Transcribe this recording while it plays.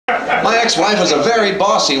My ex-wife was a very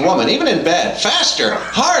bossy woman, even in bed. Faster,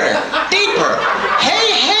 harder, deeper.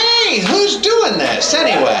 Hey, who's doing this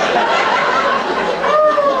anyway?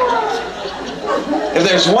 If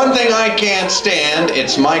there's one thing I can't stand,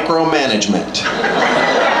 it's micromanagement.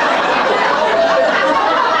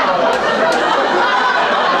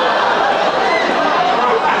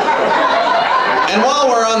 And while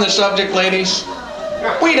we're on the subject, ladies,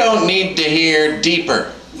 we don't need to hear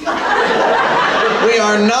deeper. We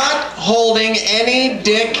are not holding any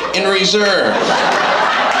dick in reserve.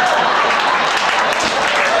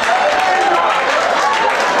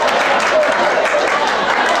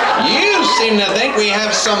 You seem to think we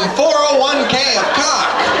have some 401k of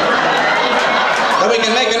cock that we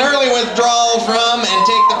can make an early withdrawal from and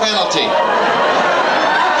take the penalty.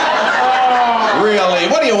 Really,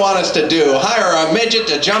 what do you want us to do? Hire a midget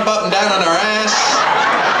to jump up and down on our ass?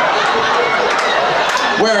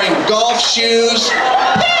 Wearing golf shoes?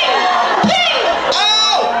 Ping! Ping!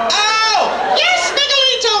 Ow! Ow! Yes,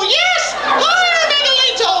 Miguelito! Yes! Higher,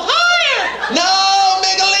 Miguelito! Higher! No,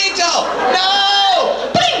 Miguelito! No!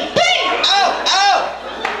 Ping! Ping! Ow! Ow!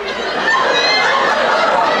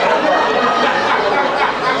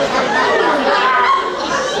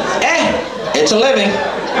 It's a living.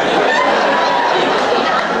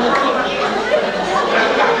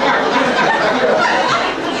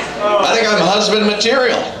 I think I'm husband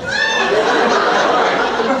material.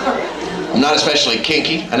 I'm not especially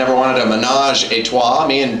kinky. I never wanted a menage a trois,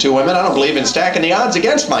 me and two women. I don't believe in stacking the odds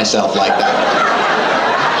against myself like that.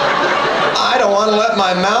 I don't want to let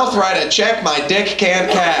my mouth write a check my dick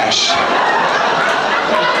can't cash.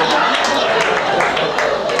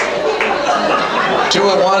 Two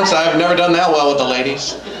at once, I've never done that well with the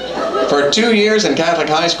ladies. For 2 years in Catholic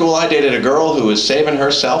high school, I dated a girl who was saving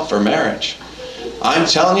herself for marriage. I'm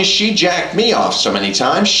telling you, she jacked me off so many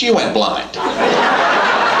times, she went blind.